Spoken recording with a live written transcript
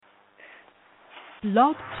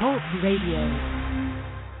Blog Talk Radio.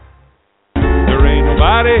 There ain't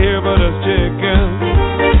nobody here but us chickens.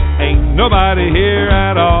 Ain't nobody here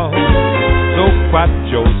at all. So quiet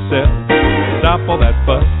yourself. Stop all that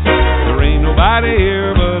fuss. There ain't nobody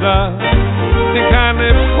here but us. And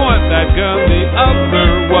kindly point that gun the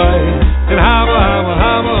other way. And hobble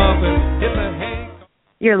up and hit the hay.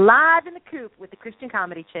 You're live in the coop with the Christian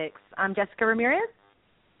Comedy Chicks. I'm Jessica Ramirez.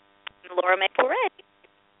 Laura McElray.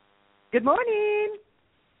 Good morning.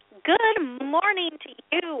 Good morning to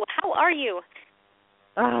you. How are you?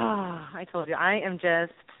 Oh, I told you, I am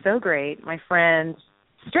just so great. My friend,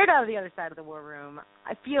 straight out of the other side of the war room,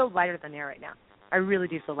 I feel lighter than air right now. I really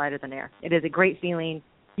do feel lighter than air. It is a great feeling.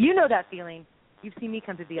 You know that feeling. You've seen me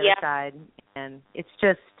come to the other side, and it's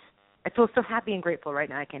just, I feel so happy and grateful right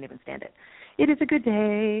now. I can't even stand it. It is a good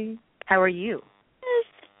day. How are you?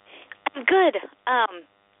 Good.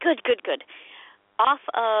 Good. Off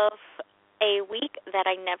of a week that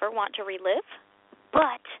I never want to relive,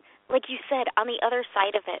 but like you said, on the other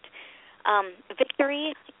side of it,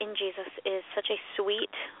 victory in Jesus is such a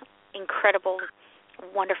sweet, incredible,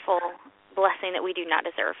 wonderful blessing that we do not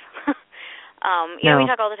deserve. We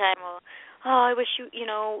talk all the time, well, I wish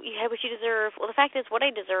I wish you deserve. Well, the fact is, what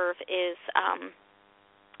I deserve is,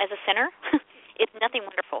 as a sinner, it's nothing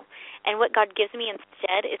wonderful. And what God gives me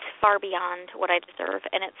instead is far beyond what I deserve,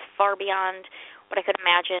 and it's far beyond what I could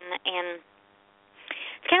imagine. And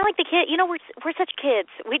it's kind of like the kid. We're such kids.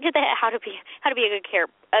 We did that how to be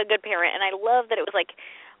a good parent, and I love that it was like,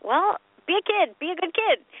 well, be a kid, be a good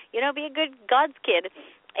kid, be a good God's kid.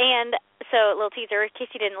 And so, a little teaser, in case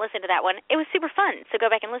you didn't listen to that one, it was super fun. So go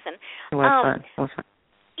back and listen. It was fun.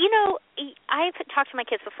 I've talked to my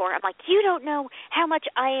kids before. I'm like, you don't know how much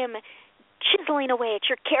I am chiseling away at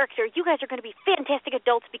your character. You guys are going to be fantastic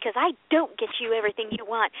adults because I don't get you everything you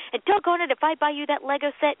want. And doggone it, if I buy you that Lego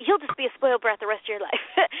set, you'll just be a spoiled brat the rest of your life.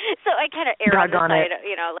 So I kind of err on the side,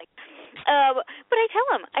 but I tell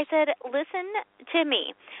them, I said, listen to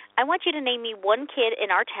me. I want you to name me one kid in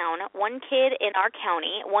our town, one kid in our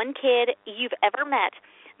county, one kid you've ever met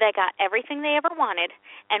that got everything they ever wanted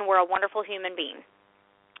and were a wonderful human being.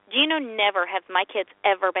 Do you know, never have my kids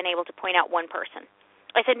ever been able to point out one person.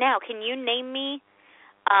 I said, now, can you name me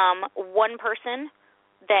one person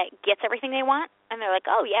that gets everything they want? And they're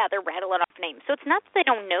like, oh, yeah, they're rattling off names. So it's not that they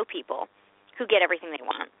don't know people who get everything they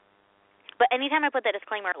want. But anytime I put that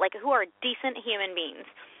disclaimer, like, who are decent human beings,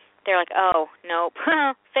 they're like, oh, nope,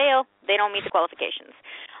 fail. They don't meet the qualifications.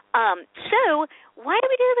 So why do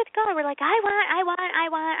we do it with God? We're like, I want.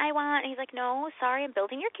 And he's like, no, sorry, I'm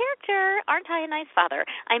building your character. Aren't I a nice father?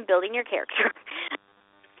 I'm building your character.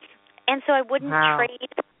 And so I wouldn't trade.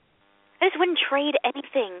 I just wouldn't trade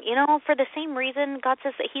anything, for the same reason God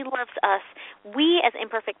says that he loves us. We as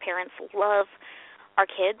imperfect parents love our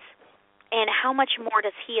kids. And how much more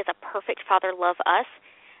does he as a perfect father love us?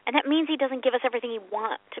 And that means he doesn't give us everything we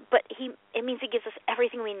want, but it means he gives us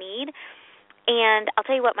everything we need. And I'll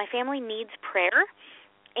tell you what, my family needs prayer,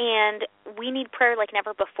 and we need prayer like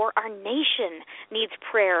never before. Our nation needs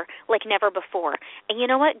prayer like never before. And you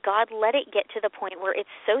know what? God let it get to the point where it's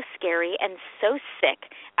so scary and so sick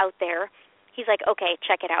out there. He's like, okay,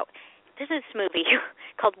 check it out. This is this movie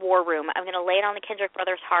called War Room. I'm going to lay it on the Kendrick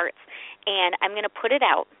brothers' hearts, and I'm going to put it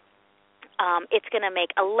out. It's going to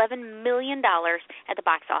make $11 million at the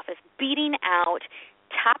box office, beating out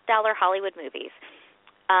top dollar Hollywood movies.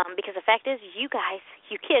 Because the fact is, you guys,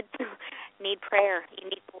 you kids, need prayer. You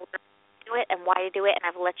need to do it and why to do it. And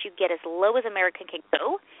I've let you get as low as America can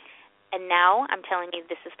go. And now I'm telling you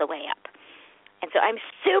this is the way up. And so I'm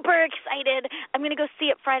super excited. I'm going to go see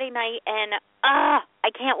it Friday night. And I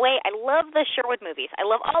can't wait. I love the Sherwood movies. I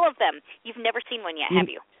love all of them. You've never seen one yet, have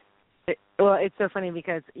you? Well, it's so funny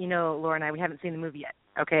because, Laura and I, we haven't seen the movie yet,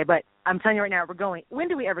 okay? But I'm telling you right now, we're going. When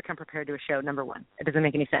do we ever come prepared to a show, number one? It doesn't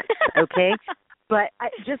make any sense, okay? But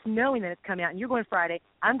just knowing that it's coming out, and you're going Friday,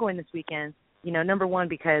 I'm going this weekend, number one,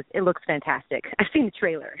 because it looks fantastic. I've seen the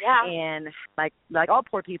trailer. Yeah. And like all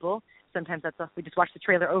poor people, sometimes we just watch the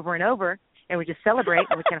trailer over and over, and we just celebrate,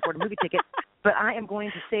 and we can't afford a movie ticket. But I am going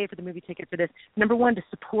to save for the movie ticket for this, number one, to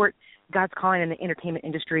support God's calling in the entertainment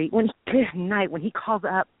industry. When he calls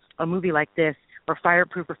up a movie like this, or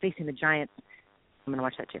Fireproof, or Facing the Giants, I'm going to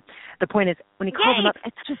watch that too. The point is, when he calls them up,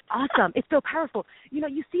 it's just awesome. It's so powerful.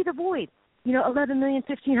 You see the void. 11 million,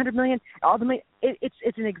 1,500 million, all the money.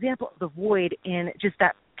 It's an example of the void, and just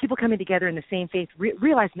that people coming together in the same faith,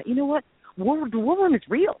 realizing that, the war room is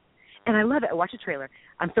real. And I love it. I watched the trailer.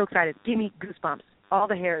 I'm so excited. Give me goosebumps. All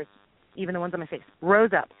the hairs, even the ones on my face, rose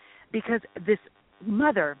up, because this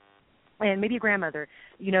mother and maybe a grandmother,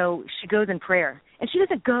 she goes in prayer. And she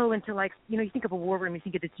doesn't go into, like, you think of a war room, you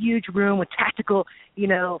think of this huge room with tactical,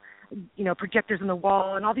 projectors on the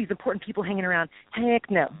wall and all these important people hanging around. Heck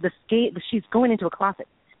no. She's going into a closet.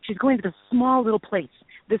 She's going to this small little place,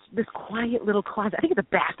 this quiet little closet. I think it's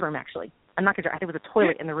a bathroom, actually. I'm not going to. I think it was a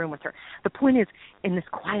toilet in the room with her. The point is, in this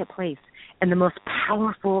quiet place, and the most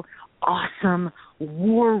powerful, awesome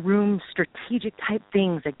war room strategic type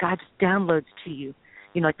things that God just downloads to you.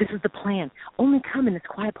 Like, this is the plan. Only come in this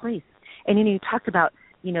quiet place. And you talked about,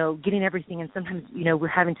 getting everything, and sometimes, we're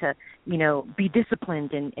having to, be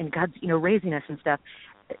disciplined, and God's, raising us and stuff.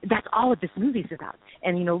 That's all what this movie's about.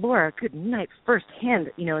 And, Laura, good night,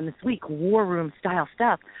 firsthand, in this week, war room style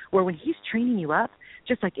stuff, where when he's training you up,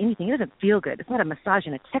 just like anything, it doesn't feel good. It's not a massage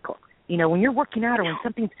and a tickle. When you're working out or when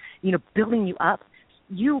something's, building you up,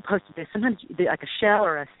 you posted this. Sometimes like a shell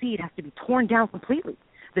or a seed has to be torn down completely.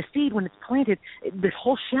 The seed, when it's planted, this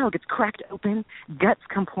whole shell gets cracked open, guts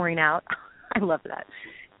come pouring out. I love that.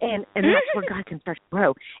 And that's where God can start to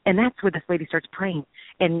grow. And that's where this lady starts praying.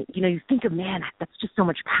 And, you think of, man, that's just so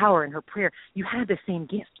much power in her prayer. You have the same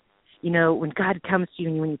gift. When God comes to you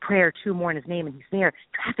and when you pray or two more in his name and he's there,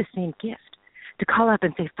 you have the same gift to call up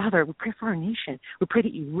and say, Father, we pray for our nation. We pray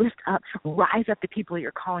that you lift up, rise up the people that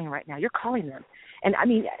you're calling right now. You're calling them. And, I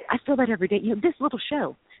mean, I feel that every day. This little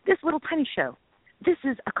show, this little tiny show, this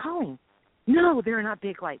is a calling. No, there are not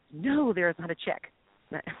big lights. No, there is not a check.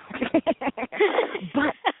 But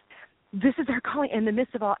this is our calling. In the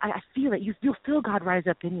midst of all, I feel it. You'll feel God rise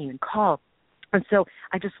up in you and call. And so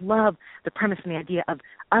I just love the premise and the idea of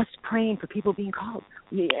us praying for people being called.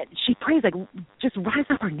 She prays, like, just rise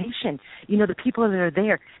up our nation. The people that are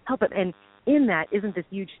there, help it. And in that isn't this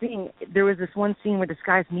huge thing. There was this one scene where this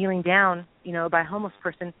guy's kneeling down, by a homeless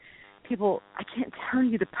person. People, I can't tell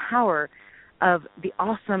you the power of the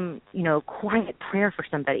awesome, quiet prayer for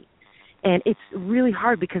somebody. And it's really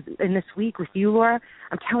hard because in this week with you, Laura,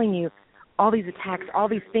 I'm telling you, all these attacks, all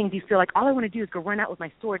these things, you feel like all I want to do is go run out with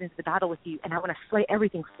my sword into the battle with you, and I want to slay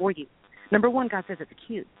everything for you. Number one, God says it's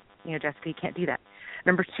acute. Jessica, you can't do that.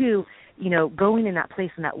 Number two, going in that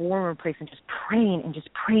place, in that war room place, and just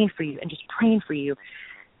praying for you and just praying for you,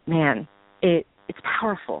 man, it's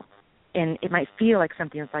powerful. And it might feel like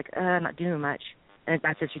something that's like, I'm not doing much. And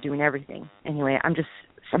God says you're doing everything. Anyway, I'm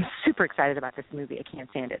super excited about this movie. I can't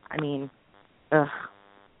stand it. I mean,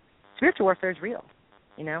 spiritual warfare is real,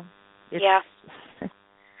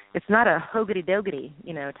 It's not a hogety-dogety,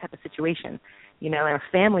 type of situation. And our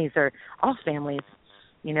families all families,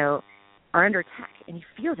 are under attack. And you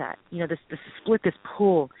feel that, this split, this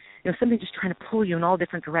pull, something just trying to pull you in all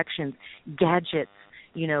different directions, gadgets,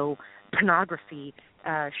 pornography,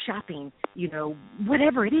 shopping,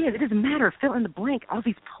 whatever it is. It doesn't matter. Fill in the blank, all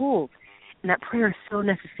these pulls. And that prayer is so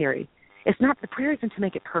necessary. The prayer isn't to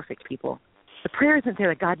make it perfect, people. The prayer isn't there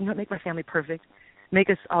like, God, make my family perfect. Make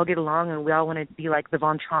us all get along and we all want to be like the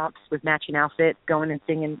Von Tromps with matching outfits, going and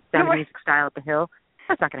singing sound music style at the hill.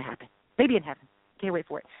 That's not going to happen. Maybe in heaven. Can't wait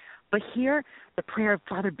for it. But here, the prayer of,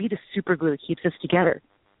 Father, be the super glue that keeps us together.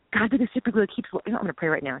 God, be the super glue that keeps, I'm going to pray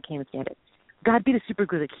right now. I can't even stand it. God, be the super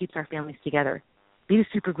glue that keeps our families together. Be the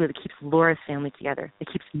super glue that keeps Laura's family together, that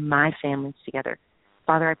keeps my families together.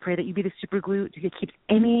 Father, I pray that you be the super glue that keeps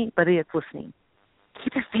anybody that's listening.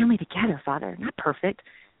 Keep our family together, Father. Not perfect.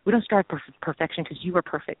 We don't strive for perfection because you are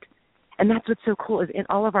perfect. And that's what's so cool is in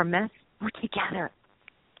all of our mess, we're together.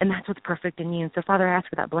 And that's what's perfect in you. And so, Father, I ask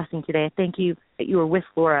for that blessing today. I thank you that you were with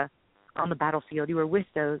Laura on the battlefield. You were with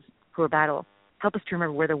those who are battle. Help us to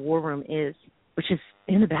remember where the war room is, which is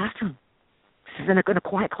in the bathroom. This is in a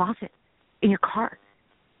quiet closet, in your car.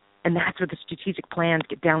 And that's where the strategic plans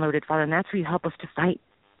get downloaded, Father. And that's where you help us to fight.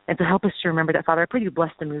 And to help us to remember that, Father, I pray you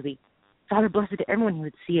bless the movie. Father, bless it to everyone who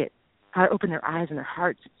would see it. Father, open their eyes and their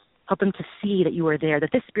hearts. Help them to see that you are there,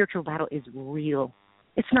 that this spiritual battle is real.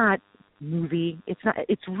 It's not movie.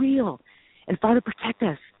 It's real. And Father, protect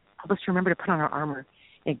us. Help us to remember to put on our armor.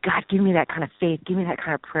 And God, give me that kind of faith. Give me that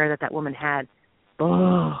kind of prayer that woman had.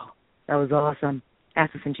 Oh, that was awesome.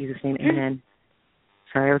 Ask us in Jesus' name. Amen.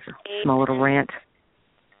 Sorry, it was a small little rant.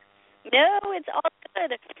 No, it's all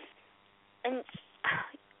good. And,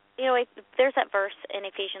 there's that verse in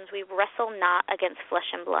Ephesians, we wrestle not against flesh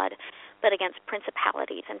and blood, but against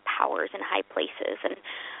principalities and powers in high places. And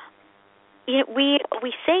we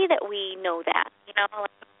say that we know that,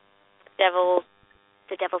 like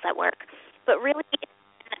the devil's at work. But really,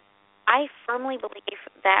 I firmly believe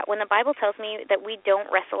that when the Bible tells me that we don't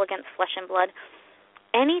wrestle against flesh and blood,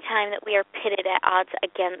 any time that we are pitted at odds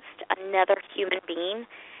against another human being,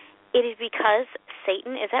 it is because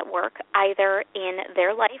Satan is at work either in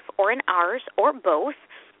their life or in ours or both.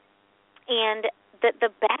 And that the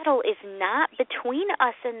battle is not between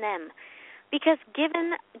us and them. Because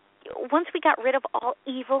once we got rid of all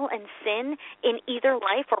evil and sin in either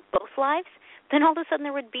life or both lives, then all of a sudden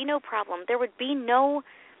there would be no problem. There would be no,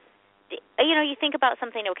 you think about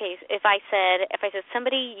something, okay, if I said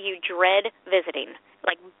somebody you dread visiting,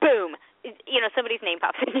 like boom, somebody's name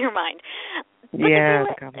pops in your mind. But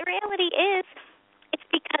the reality is, it's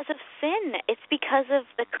because of sin. It's because of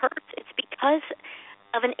the curse. It's because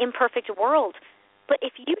of an imperfect world. But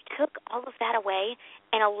if you took all of that away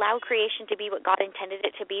and allowed creation to be what God intended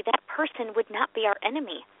it to be, that person would not be our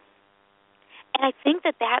enemy. And I think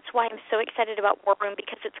that's why I'm so excited about War Room,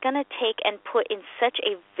 because it's going to take and put in such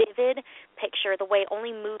a vivid picture, the way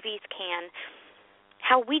only movies can,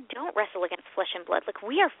 how we don't wrestle against flesh and blood. Like,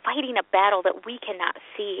 we are fighting a battle that we cannot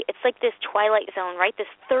see. It's like this Twilight Zone, right? This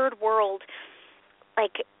third world,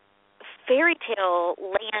 like, fairy tale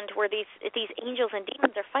land where these angels and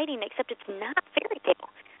demons are fighting, except it's not fairy tale.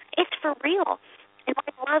 It's for real. And what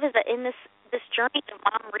I love is that in this journey of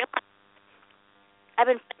Mom realizing I've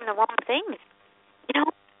been fighting the wrong things.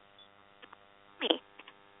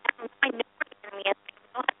 I know where the enemy is.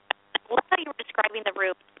 I love how you were describing the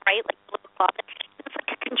room, right? Like the little closet. It's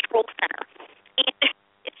like a control center. And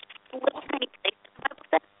it's just a little tiny place. The Bible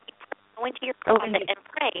says you go into your closet and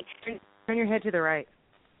pray. Turn your head to the right.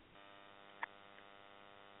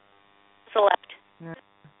 To the left. No.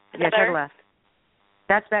 Yeah, to the left.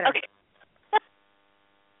 That's better. Okay.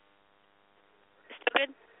 Still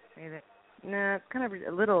good? No, it's kind of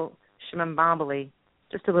a little shimambambly.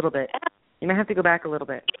 Just a little bit. You might have to go back a little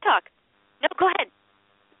bit. You can talk. No, go ahead.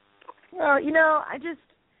 Well,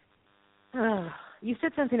 you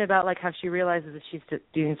said something about like how she realizes that she's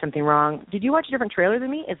doing something wrong. Did you watch a different trailer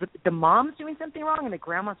than me? Is the mom's doing something wrong and the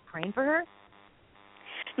grandma's praying for her?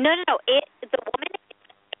 No. The woman is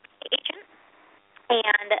an agent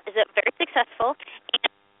and is very successful.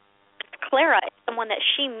 And Clara is someone that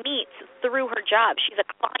she meets through her job. She's a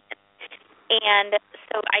client. And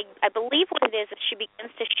so I believe what it is she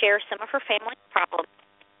begins to share some of her family problems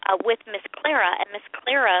with Miss Clara, and Miss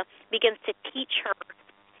Clara begins to teach her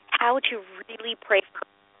how to really pray for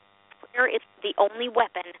her. Prayer is the only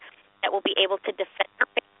weapon that will be able to defend her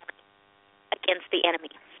family against the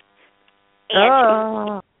enemy.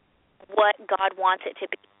 And what God wants it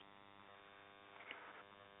to be.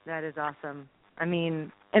 That is awesome. I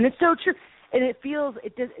mean, and it's so true. And it feels,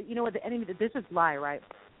 the enemy, this is lie, right?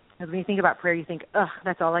 Because when you think about prayer, you think,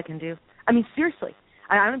 that's all I can do. I mean, seriously.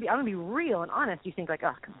 I'm gonna be real and honest. You think like,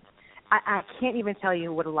 come on. I can't even tell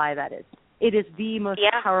you what a lie that is. It is the most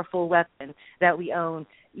powerful weapon that we own.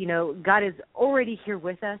 God is already here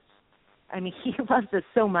with us. I mean, He loves us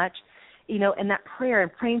so much. And that prayer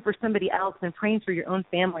and praying for somebody else and praying for your own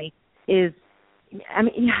family is,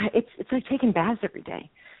 it's like taking baths every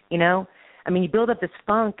day. I mean, you build up this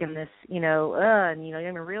funk and this, and you don't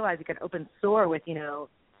even realize you got an open sore with,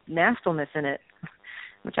 nastiness in it,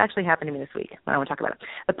 which actually happened to me this week. I don't want to talk about it.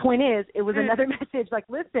 The point is, it was another message like,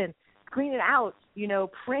 listen, clean it out,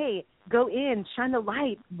 pray, go in, shine the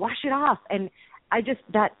light, wash it off. And I just,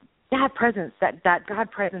 that presence, that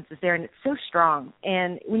God presence is there, and it's so strong.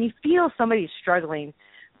 And when you feel somebody struggling,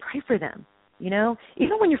 pray for them,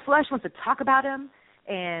 even when your flesh wants to talk about them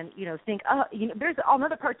and, think, there's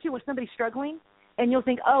another part too where somebody's struggling and you'll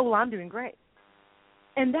think, well, I'm doing great.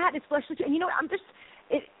 And that is fleshly too. And,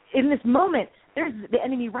 in this moment, there's the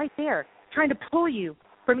enemy right there trying to pull you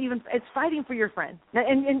from it's fighting for your friend.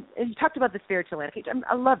 And you talked about the spiritual landscape.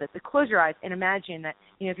 I love it. So close your eyes and imagine that,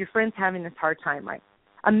 if your friend's having this hard time, right?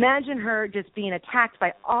 Imagine her just being attacked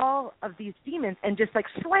by all of these demons and just like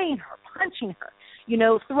slaying her, punching her,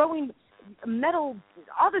 throwing metal,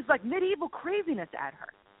 all this like medieval craziness at her.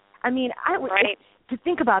 I mean, to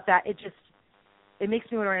think about that, it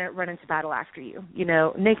makes me want to run into battle after you,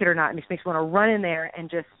 naked or not. It makes me want to run in there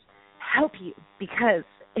and just help you, because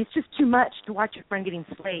it's just too much to watch your friend getting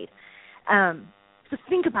slayed. So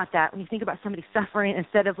think about that when you think about somebody suffering,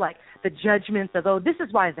 instead of like the judgments of, this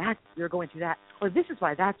is why you're going through that, or this is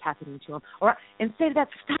why that's happening to them, or instead of that,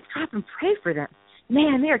 stop and pray for them.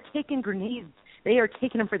 Man, they are taking grenades. They are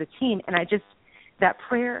taking them for the team, and that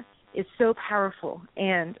prayer is so powerful,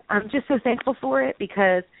 and I'm just so thankful for it,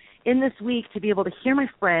 because in this week to be able to hear my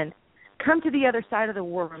friend come to the other side of the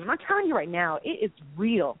war room, and I'm telling you right now, it is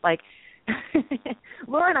real. Like,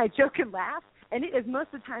 Laura and I joke and laugh, and it is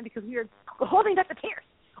most of the time because we are holding back the tears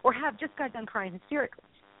or have just got done crying hysterically.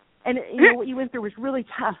 And, what you went through was really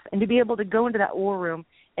tough, and to be able to go into that war room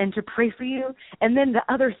and to pray for you, and then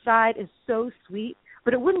the other side is so sweet,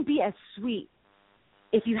 but it wouldn't be as sweet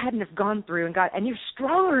if you hadn't have gone through and you're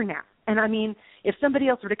stronger now. And I mean, if somebody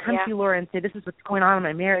else were to come to you, Laura, and say, this is what's going on in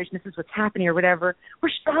my marriage, and this is what's happening or whatever, we're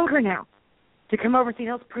stronger now to come over and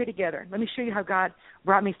say, let's pray together. Let me show you how God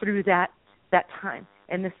brought me through that time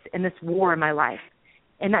and this war in my life.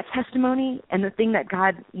 And that testimony and the thing that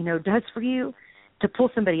God, does for you to pull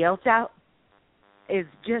somebody else out is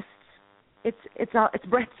just, it's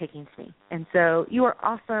breathtaking to me. And so you are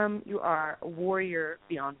awesome. You are a warrior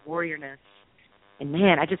beyond warriorness. And,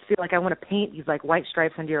 man, I just feel like I want to paint these, like, white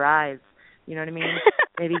stripes under your eyes. You know what I mean?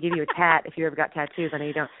 Maybe give you a tat if you ever got tattoos. I know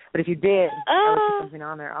you don't. But if you did, I would put something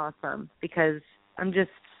on there awesome because I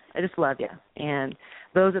just love you. And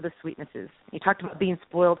those are the sweetnesses. You talked about being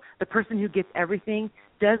spoiled. The person who gets everything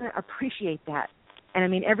doesn't appreciate that. And, I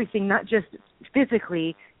mean, everything, not just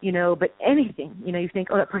physically, but anything. You think,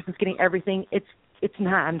 that person's getting everything. It's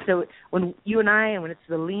not. And so when you and I, and when it's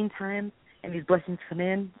the lean times, and these blessings come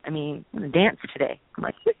in, I mean, I'm going to dance today. I'm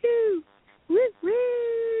like, woo-hoo,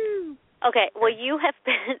 woo-woo. Okay, well, you have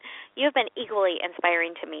been equally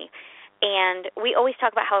inspiring to me. And we always talk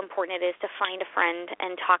about how important it is to find a friend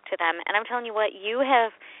and talk to them. And I'm telling you what, you've had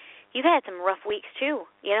some rough weeks too,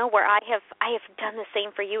 where I have done the same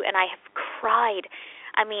for you, and I have cried.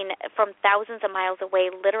 I mean, from thousands of miles away,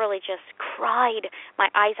 literally just cried my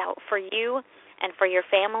eyes out for you and for your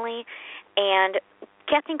family. And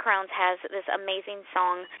Casting Crowns has this amazing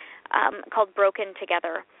song called Broken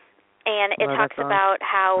Together. And it talks about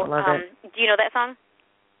how, do you know that song?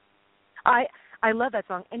 I love that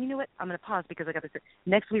song. And you know what? I'm going to pause because I got this.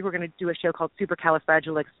 Next week we're going to do a show called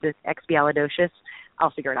Supercalifragilisticexpialidocious.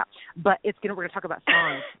 I'll figure it out. But we're going to talk about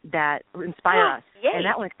songs that inspire us. Yay. And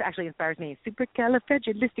that one actually inspires me.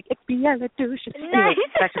 Supercalifragilisticexpialidocious. Nice. Anyway,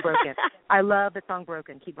 back to Broken. I love the song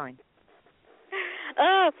Broken. Keep going.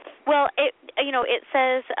 Well, it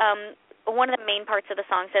says, one of the main parts of the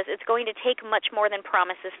song says, it's going to take much more than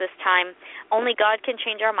promises this time. Only God can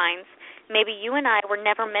change our minds. Maybe you and I were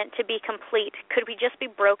never meant to be complete. Could we just be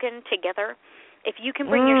broken together? If you can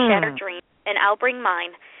bring your shattered dreams and I'll bring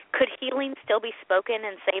mine, could healing still be spoken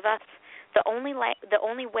and save us? The only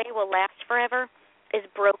way we'll last forever is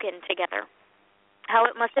broken together. How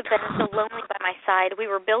it must have been so lonely by my side. We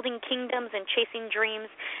were building kingdoms and chasing dreams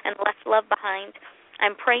and left love behind.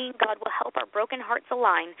 I'm praying God will help our broken hearts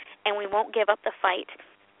align and we won't give up the fight.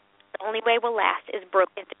 The only way we'll last is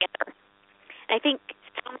broken together. And I think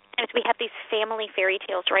sometimes we have these family fairy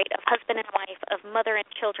tales, right, of husband and wife, of mother and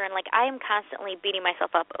children. Like, I am constantly beating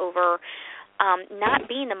myself up over not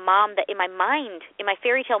being the mom that in my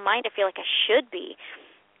fairy tale mind, I feel like I should be.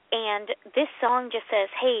 And this song just says,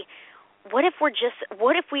 hey, what if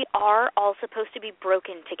we are all supposed to be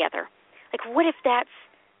broken together? Like, what if that's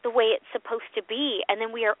the way it's supposed to be, and then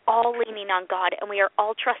we are all leaning on God, and we are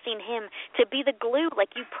all trusting Him to be the glue,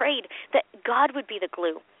 like you prayed, that God would be the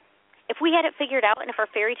glue. If we had it figured out and if our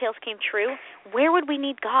fairy tales came true, where would we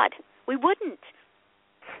need God? We wouldn't.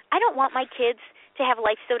 I don't want my kids to have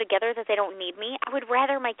life so together that they don't need me. I would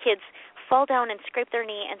rather my kids fall down and scrape their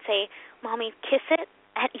knee and say, Mommy, kiss it.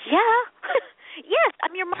 And, yeah. Yes,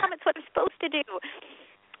 I'm your mom. It's what I'm supposed to do.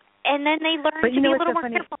 And then they learn to be a little more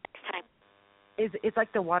careful next time. It's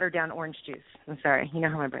like the watered down orange juice. I'm sorry, you know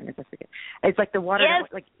how my brain is. I forget. It's like the watered down.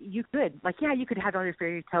 Like you could have all your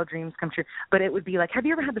fairy tale dreams come true, but it would be like, have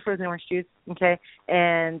you ever had the frozen orange juice? Okay,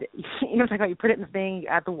 and you know what I'm talking about. You put it in the thing, you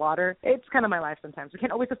add the water. It's kind of my life sometimes. We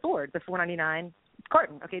can't always afford the $4.99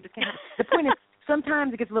 carton. Okay, just can't. The point is,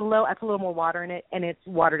 sometimes it gets a little low. I put a little more water in it, and it's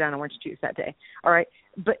watered down orange juice that day. All right,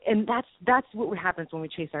 and that's what happens when we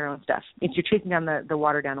chase our own stuff. It's you're chasing down the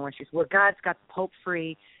watered down orange juice. Well, God's got the pulp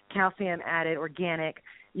free, calcium added, organic,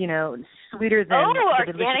 sweeter than the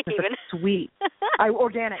organic even. Sweet.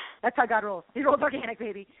 Organic. That's how God rolls. He rolls organic,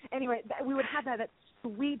 baby. Anyway, we would have that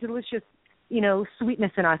sweet, delicious,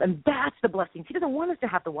 sweetness in us, and that's the blessing. He doesn't want us to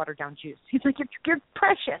have the watered down juice. He's like, you're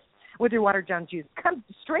precious with your watered down juice. Come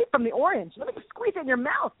straight from the orange. Let me squeeze it in your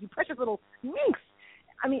mouth, you precious little minx.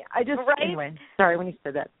 I mean, anyway, sorry when you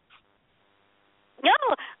said that. No,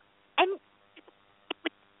 and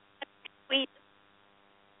we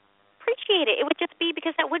appreciate it. It would just be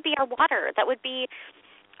because that would be our water. That would be,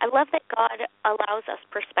 I love that God allows us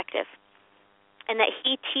perspective and that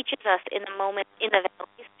He teaches us in the moment, in the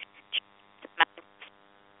valleys,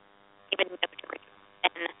 even know to breathe.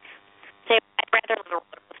 And say, I'd rather live a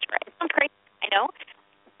roller coaster. It sounds crazy, I know.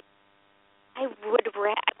 I wouldn't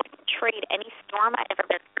trade any storm I've ever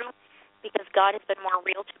been through because God has been more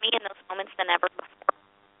real to me in those moments than ever before.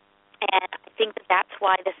 And I think that's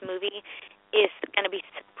why this movie is going to be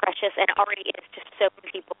so precious and already is to so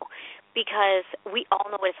many people because we all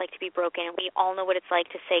know what it's like to be broken and we all know what it's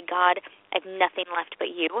like to say, God, I have nothing left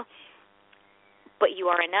but you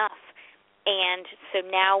are enough. And so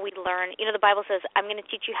now we learn, the Bible says, I'm going to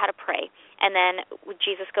teach you how to pray. And then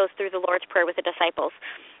Jesus goes through the Lord's Prayer with the disciples.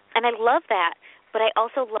 And I love that, but I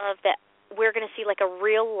also love that we're going to see like a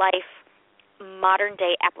real-life,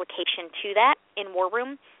 modern-day application to that in War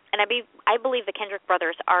Room. And I believe the Kendrick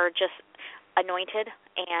brothers are just anointed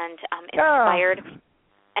and inspired.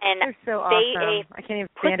 And they're so awesome. I can't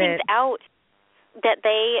even put things out that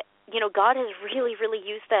they, God has really, really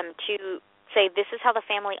used them to say this is how the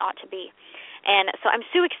family ought to be. And so I'm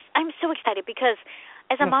so excited because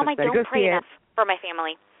as a mom I don't pray enough for my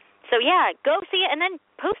family. So yeah, go see it and then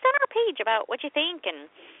post on our page about what you think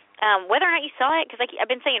and whether or not you saw it, because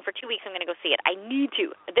I've been saying for 2 weeks I'm going to go see it. I need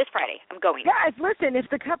to. This Friday I'm going. Guys, listen,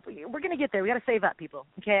 if the couple, we're going to get there. We got to save up, people.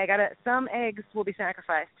 Okay, some eggs will be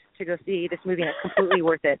sacrificed to go see this movie, and it's completely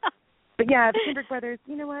worth it. But yeah, the Kendrick brothers,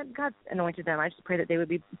 you know what? God's anointed them. I just pray that they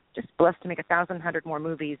would be just blessed to make 1,100 more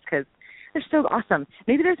movies because they're so awesome.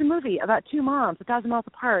 Maybe there's a movie about two moms, 1,000 miles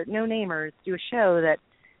apart, no namers, do a show that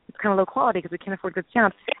it's kind of low quality because we can't afford good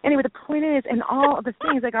sound. Anyway, the point is, and all of the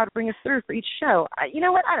things that God would bring us through for each show. You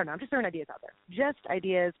know what? I don't know. I'm just throwing ideas out there. Just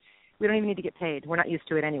ideas. We don't even need to get paid. We're not used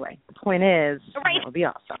to it anyway. The point is, it would be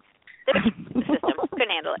awesome. The system couldn't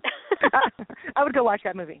handle it. I would go watch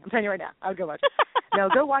that movie. I'm telling you right now. I would go watch it. No,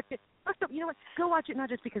 go watch it. Also, you know what? Go watch it not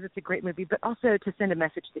just because it's a great movie, but also to send a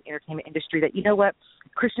message to the entertainment industry that, you know what,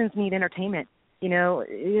 Christians need entertainment.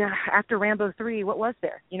 After Rambo 3, what was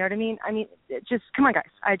there? You know what I mean? Just come on, guys.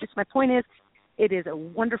 My point is, it is a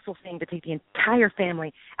wonderful thing to take the entire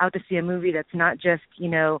family out to see a movie that's not just,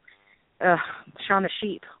 Shaun the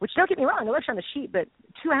Sheep. Which, don't get me wrong, I love Shaun the Sheep, but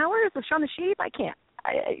 2 hours of Shaun the Sheep, I can't.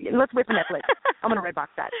 Let's wait for Netflix. I'm going to red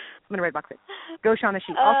box that. Go Shaun the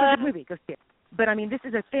Sheep. Also a good movie. Go see it. But, this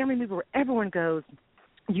is a family movie where everyone goes.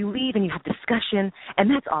 You leave and you have discussion, and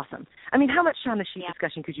that's awesome. How much Shaun the Sheep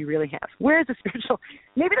discussion could you really have? Where is the spiritual?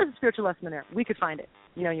 Maybe there's a spiritual lesson in there. We could find it.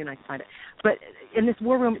 You and I can find it. But in this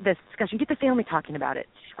war room, this discussion, get the family talking about it,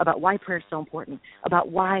 about why prayer is so important, about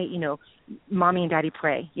why, mommy and daddy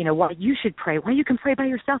pray, why you should pray, why you can pray by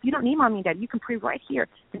yourself. You don't need mommy and daddy. You can pray right here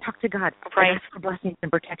and talk to God and ask for blessings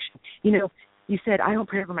and protection. You said, I don't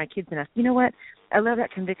pray over my kids enough. You know what? I love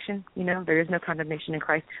that conviction. There is no condemnation in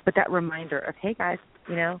Christ. But that reminder of, hey, guys,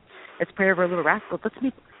 let's pray over our little rascals. Let's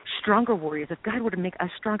make stronger warriors. If God were to make us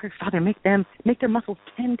stronger, Father, make their muscles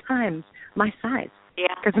 10 times my size.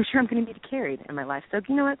 Yeah. Because I'm sure I'm going to be carried in my life. So,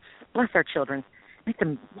 you know what? Bless our children. Make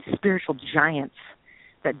them spiritual giants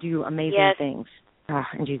that do amazing things.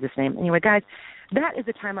 In Jesus' name. Anyway, guys, that is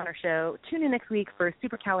the time on our show. Tune in next week for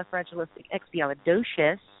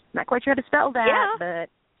supercalifragilisticexpialidocious. Not quite sure how to spell that, but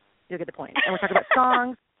you'll get the point. And we're talking about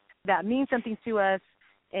songs that mean something to us.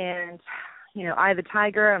 And, Eye of the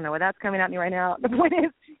Tiger, I don't know why that's coming at me right now. The point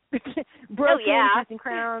is, broken, casting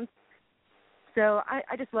crowns. So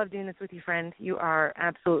I just love doing this with you, friend. You are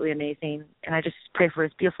absolutely amazing. And I just pray for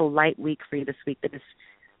this beautiful light week for you this week that is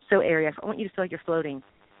so airy. I want you to feel like you're floating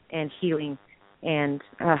and healing. And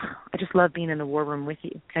I just love being in the war room with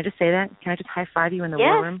you. Can I just say that? Can I just high-five you in the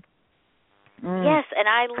war room? Yes, and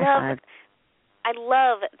I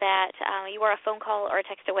love that you are a phone call or a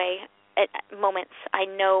text away at moments. I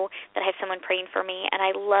know that I have someone praying for me, and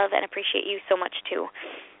I love and appreciate you so much, too.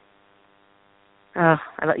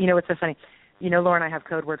 What's so funny? Laura and I have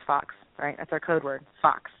code word Fox, right? That's our code word,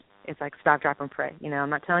 Fox. It's like stop, drop, and pray. I'm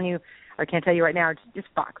not telling you, or I can't tell you right now, just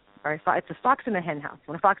Fox. All right, it's a fox in the hen house.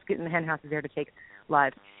 When a fox gets in the hen house, is there to take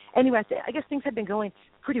lives. Anyway, I guess things have been going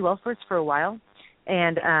pretty well for us for a while.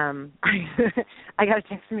 And I got a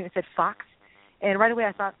text from you that said Fox. And right away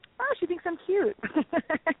I thought, oh, she thinks I'm cute.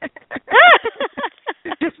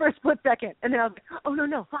 Just for a split second. And then I was like, oh,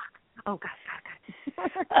 no, Fox. Oh, God.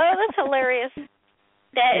 Oh, that's hilarious.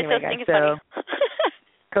 Anyway, those things funny.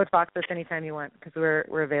 Code Fox us anytime you want because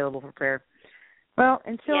we're available for prayer. Well,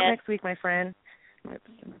 until next week, my friend. My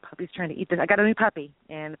puppy's trying to eat this. I got a new puppy,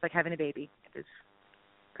 and it's like having a baby. It's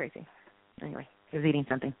crazy. Anyway, he was eating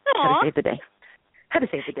something. Had to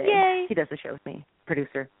save the day. Yay. He does the show with me,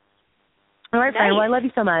 producer. All right, friend. Well, I love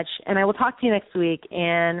you so much, and I will talk to you next week.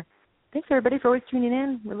 And thanks, everybody, for always tuning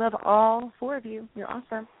in. We love all 4 of you. You're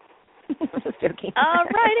awesome. Just joking. All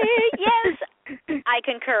righty. Yes. I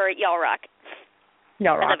concur. Y'all rock.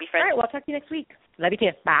 Y'all rock. I love you, friend. All right, well, I'll talk to you next week. Love you,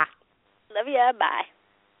 too. Bye. Love ya. Bye.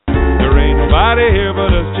 There ain't nobody here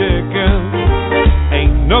but us chickens.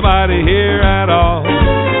 Ain't nobody here at all.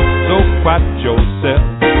 So quiet yourself.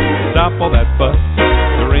 Stop all that fuss.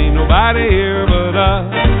 There ain't nobody here but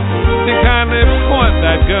us. And kindly point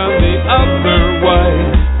that gun the other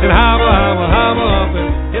way.